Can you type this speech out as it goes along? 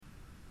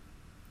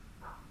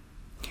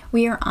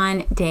We are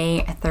on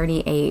day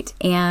 38,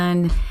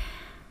 and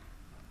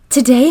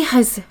today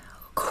has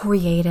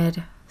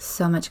created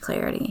so much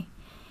clarity.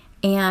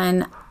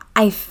 And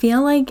I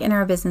feel like in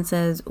our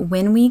businesses,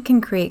 when we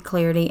can create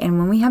clarity and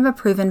when we have a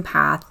proven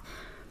path,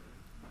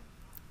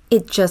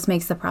 it just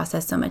makes the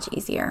process so much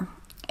easier.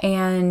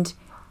 And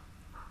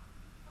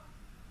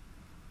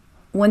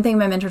one thing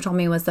my mentor told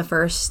me was the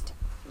first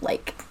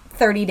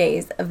 30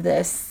 days of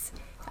this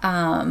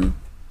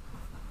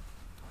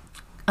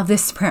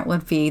sprint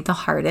would be the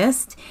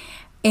hardest.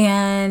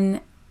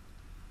 And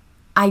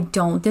I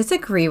don't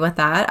disagree with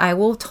that. I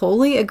will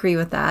totally agree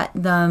with that.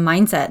 The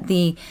mindset,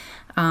 the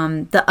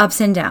ups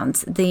and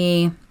downs,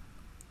 I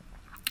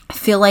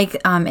feel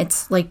like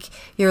it's like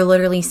you're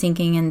literally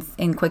sinking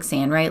in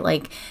quicksand, right?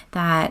 Like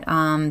that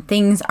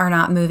things are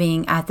not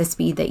moving at the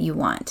speed that you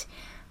want.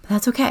 But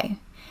that's okay,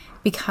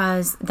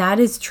 because that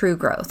is true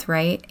growth,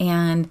 right?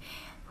 And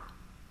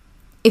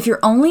if you're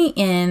only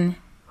in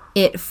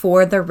it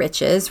for the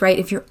riches, right?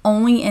 If you're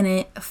only in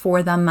it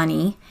for the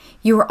money,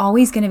 you are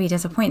always going to be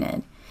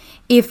disappointed.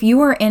 If you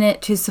are in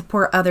it to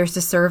support others,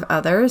 to serve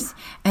others,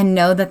 and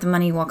know that the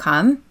money will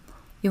come,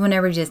 you will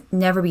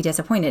never be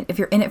disappointed. If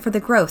you're in it for the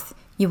growth,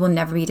 you will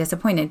never be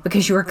disappointed,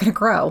 because you are going to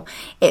grow,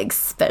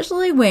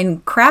 especially when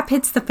crap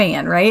hits the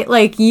fan, right?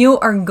 Like, you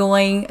are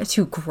going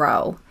to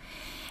grow.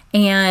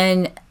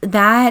 And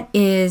that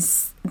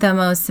is the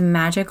most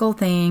magical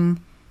thing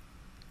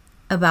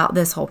about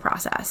this whole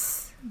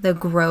process. The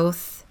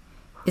growth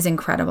is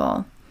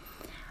incredible.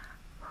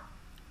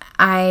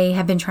 I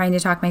have been trying to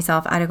talk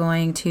myself out of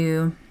going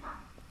to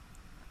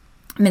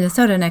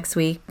Minnesota next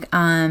week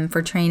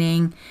for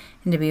training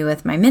and to be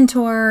with my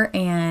mentor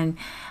and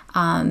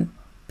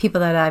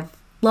people that I've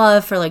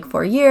loved for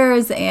 4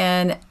 years.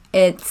 And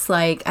it's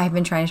like I've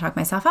been trying to talk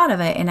myself out of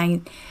it. And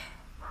I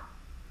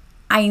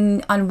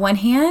on one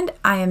hand,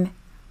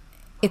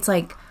 it's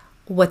like,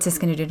 what's this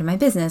going to do to my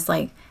business?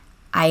 Like,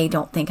 I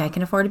don't think I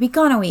can afford to be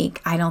gone a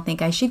week. I don't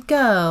think I should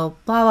go,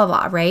 blah, blah,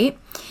 blah, right?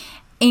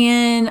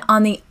 And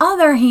on the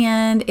other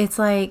hand, it's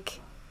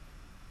like,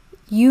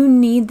 you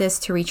need this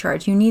to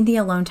recharge. You need the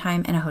alone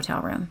time in a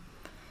hotel room.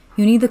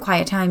 You need the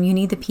quiet time. You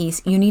need the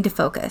peace. You need to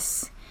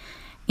focus.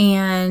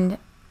 And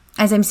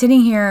as I'm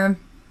sitting here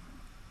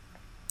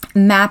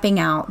mapping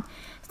out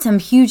some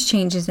huge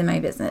changes in my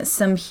business,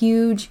 some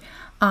huge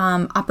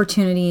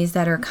opportunities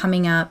that are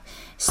coming up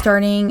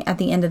starting at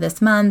the end of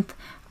this month,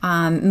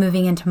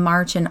 moving into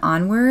March and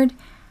onward,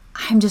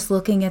 I'm just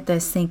looking at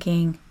this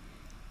thinking,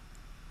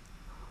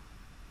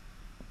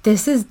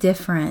 this is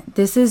different.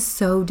 This is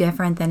so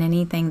different than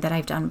anything that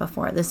I've done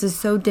before. This is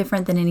so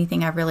different than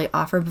anything I've really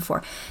offered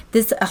before.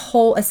 This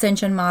whole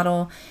ascension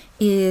model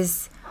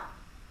is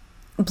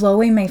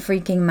blowing my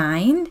freaking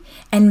mind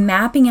and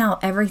mapping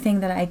out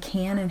everything that I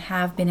can and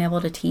have been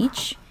able to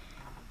teach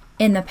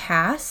in the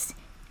past.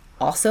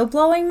 Also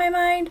blowing my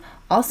mind.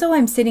 Also,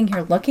 I'm sitting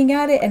here looking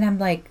at it and I'm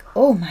like,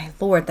 oh my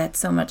Lord, that's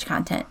so much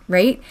content,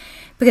 right?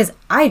 Because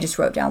I just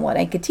wrote down what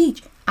I could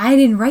teach. I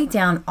didn't write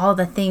down all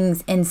the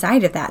things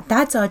inside of that.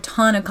 That's a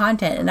ton of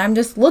content. And I'm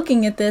just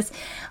looking at this,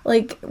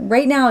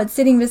 right now it's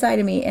sitting beside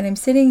of me and I'm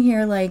sitting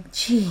here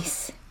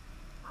geez,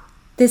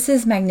 this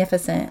is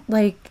magnificent.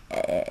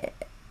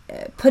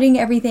 Putting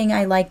everything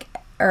I like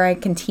or I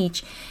can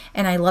teach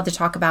and I love to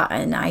talk about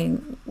and I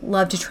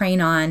love to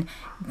train on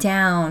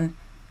down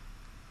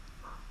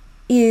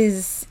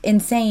is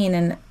insane.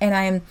 And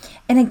I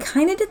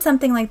kind of did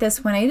something like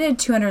this when I did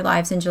 200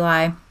 lives in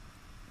July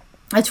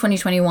of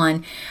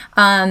 2021.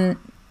 The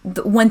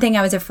one thing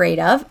I was afraid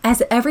of,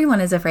 as everyone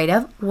is afraid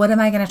of, what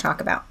am I going to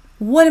talk about?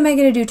 What am I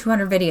going to do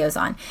 200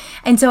 videos on?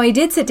 And so I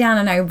did sit down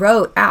and I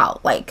wrote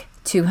out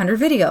 200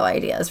 video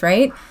ideas,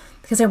 right?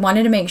 Because I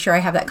wanted to make sure I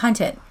have that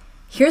content.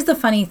 Here's the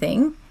funny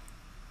thing.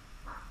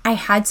 I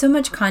had so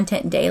much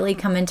content daily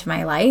come into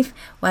my life,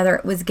 whether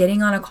it was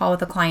getting on a call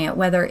with a client,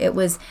 whether it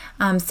was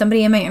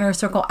somebody in my inner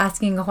circle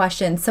asking a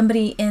question,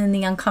 somebody in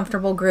the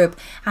uncomfortable group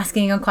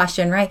asking a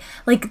question, right?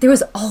 There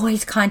was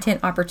always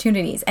content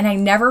opportunities, and I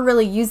never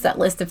really used that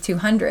list of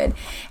 200.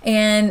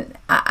 And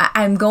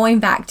I'm going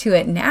back to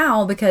it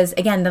now because,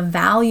 again, the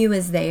value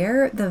is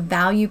there. The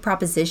value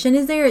proposition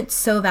is there. It's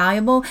so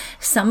valuable.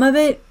 Some of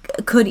it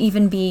could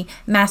even be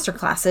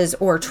masterclasses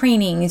or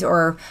trainings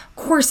or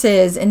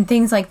courses and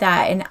things like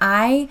that. And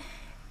I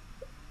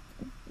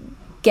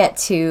get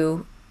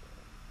to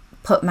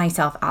put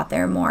myself out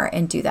there more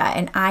and do that.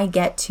 And I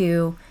get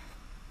to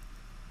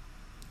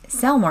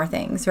sell more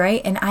things,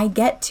 right? And I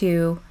get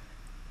to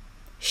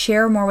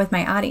share more with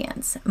my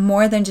audience,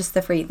 more than just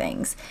the free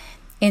things.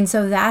 And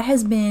so that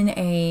has been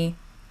a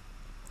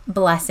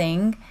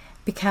blessing,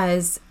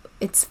 because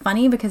it's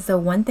funny, because the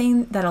one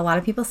thing that a lot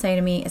of people say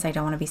to me is, I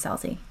don't want to be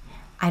salesy.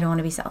 I don't want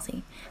to be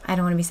salesy. I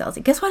don't want to be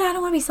salesy. Guess what? I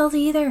don't want to be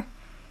salesy either.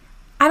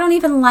 I don't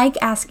even like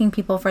asking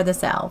people for the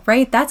sale,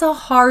 right? That's a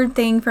hard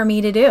thing for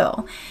me to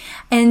do.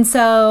 And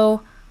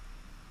so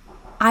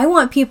I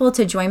want people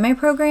to join my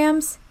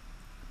programs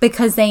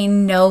because they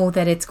know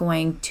that it's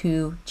going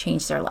to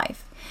change their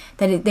life.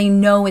 that they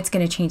know it's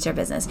going to change their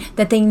business,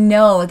 that they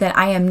know that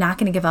I am not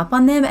going to give up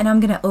on them and I'm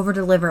going to over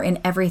deliver in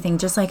everything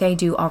just like I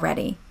do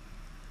already.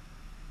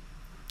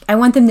 I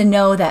want them to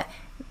know that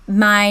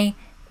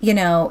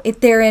if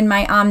they're in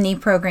my Omni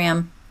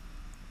program,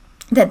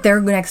 that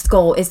their next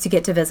goal is to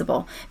get to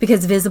visible,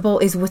 because visible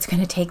is what's going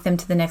to take them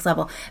to the next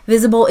level.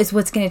 Visible is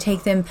what's going to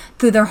take them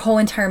through their whole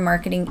entire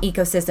marketing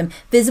ecosystem.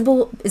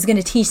 Visible is going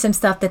to teach them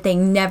stuff that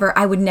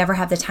I would never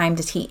have the time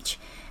to teach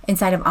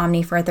inside of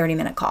Omni for a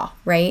 30-minute call,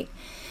 right?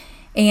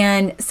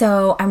 And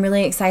so I'm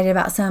really excited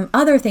about some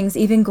other things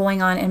even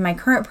going on in my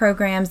current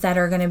programs that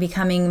are going to be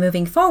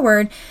moving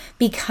forward,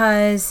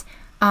 because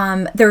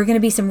there are going to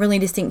be some really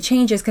distinct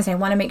changes, because I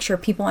want to make sure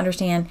people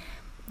understand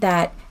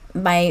that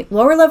my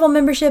lower level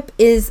membership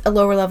is a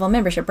lower level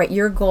membership, right?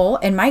 Your goal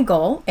and my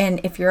goal, and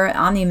if you're an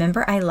Omni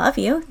member, I love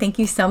you. Thank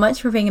you so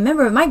much for being a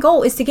member. But my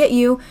goal is to get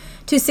you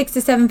to 6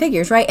 to 7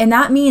 figures, right? And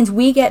that means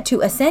we get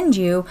to ascend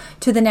you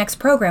to the next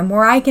program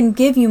where I can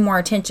give you more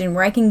attention,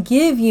 where I can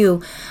give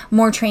you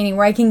more training,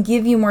 where I can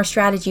give you more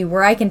strategy,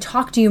 where I can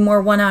talk to you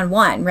more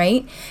one-on-one,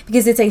 right?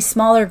 Because it's a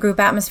smaller group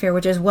atmosphere,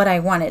 which is what I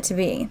want it to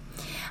be.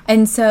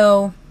 And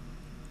so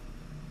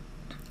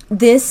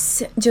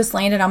this just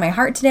landed on my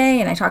heart today,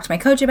 and I talked to my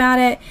coach about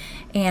it,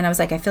 and I was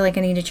like, I feel like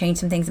I need to change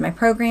some things in my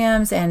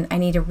programs, and I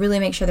need to really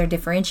make sure they're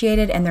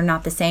differentiated and they're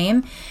not the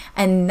same.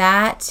 And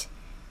that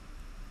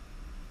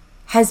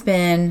has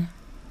been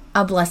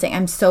a blessing.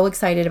 I'm so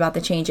excited about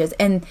the changes.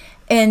 And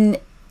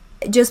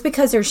just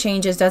because there's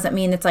changes doesn't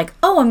mean it's like,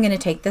 oh, I'm going to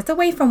take this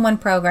away from one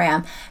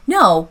program.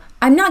 No,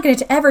 I'm not going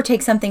to ever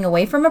take something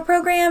away from a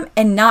program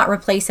and not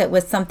replace it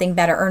with something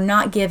better, or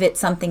not give it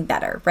something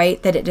better,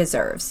 right, that it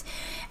deserves.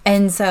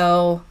 And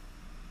so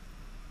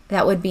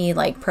that would be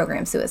like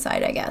program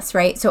suicide, I guess,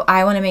 right? So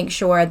I want to make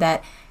sure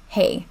that,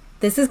 hey,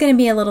 this is going to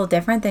be a little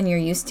different than you're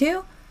used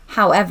to.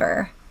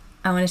 However,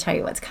 I want to tell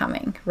you what's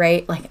coming,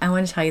 right? Like, I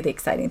want to tell you the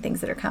exciting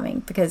things that are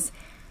coming, because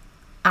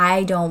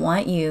I don't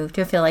want you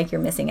to feel like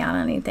you're missing out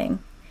on anything.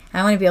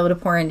 I want to be able to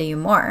pour into you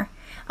more.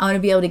 I want to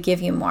be able to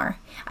give you more.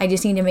 I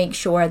just need to make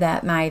sure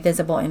that my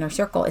visible inner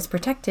circle is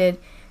protected,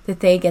 that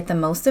they get the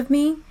most of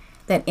me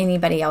that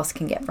anybody else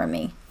can get from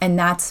me. And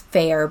that's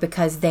fair,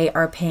 because they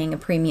are paying a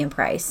premium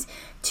price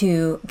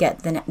to get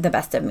the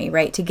best of me,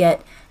 right? To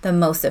get the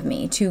most of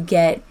me, to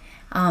get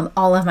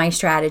all of my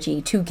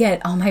strategy, to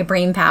get all my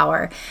brain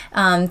power,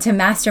 to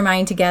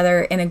mastermind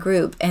together in a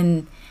group.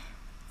 And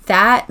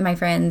that, my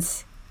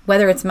friends,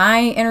 whether it's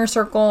my inner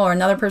circle or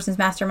another person's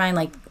mastermind,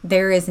 like,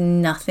 there is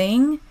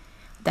nothing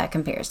that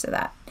compares to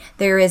that.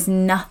 There is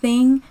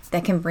nothing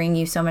that can bring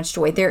you so much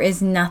joy. There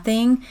is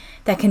nothing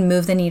that can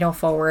move the needle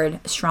forward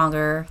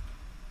stronger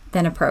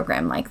than a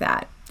program like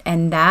that.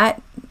 And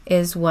that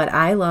is what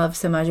I love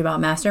so much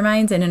about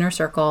masterminds and inner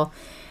circle,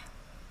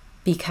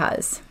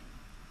 because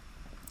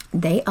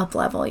they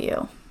up-level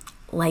you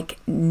like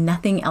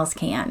nothing else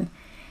can.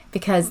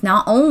 Because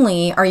not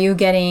only are you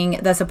getting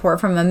the support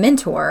from a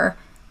mentor,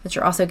 but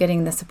you're also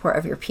getting the support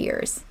of your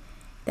peers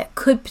that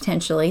could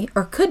potentially,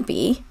 or could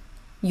be,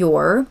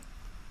 your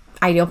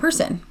ideal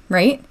person,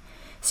 right?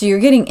 So you're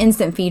getting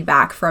instant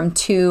feedback from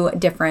 2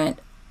 different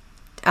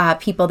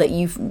people that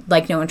you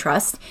like, know, and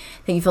trust,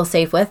 that you feel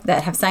safe with,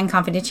 that have signed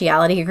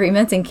confidentiality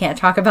agreements and can't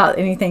talk about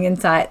anything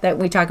inside that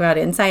we talk about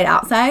inside,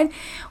 outside,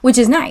 which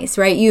is nice,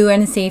 right? You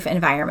in a safe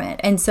environment.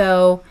 And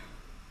so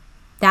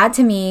that,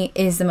 to me,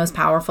 is the most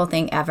powerful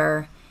thing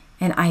ever.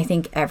 And I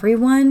think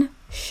everyone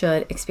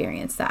should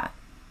experience that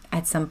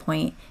at some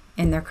point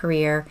in their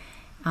career,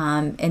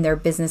 in their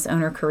business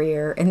owner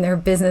career, in their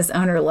business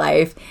owner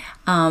life,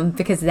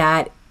 because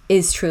that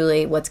is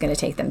truly what's going to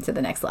take them to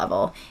the next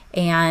level.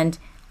 And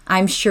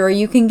I'm sure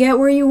you can get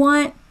where you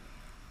want,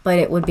 but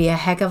it would be a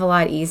heck of a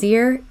lot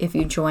easier if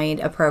you joined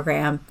a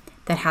program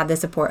that had the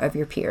support of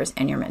your peers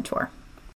and your mentor.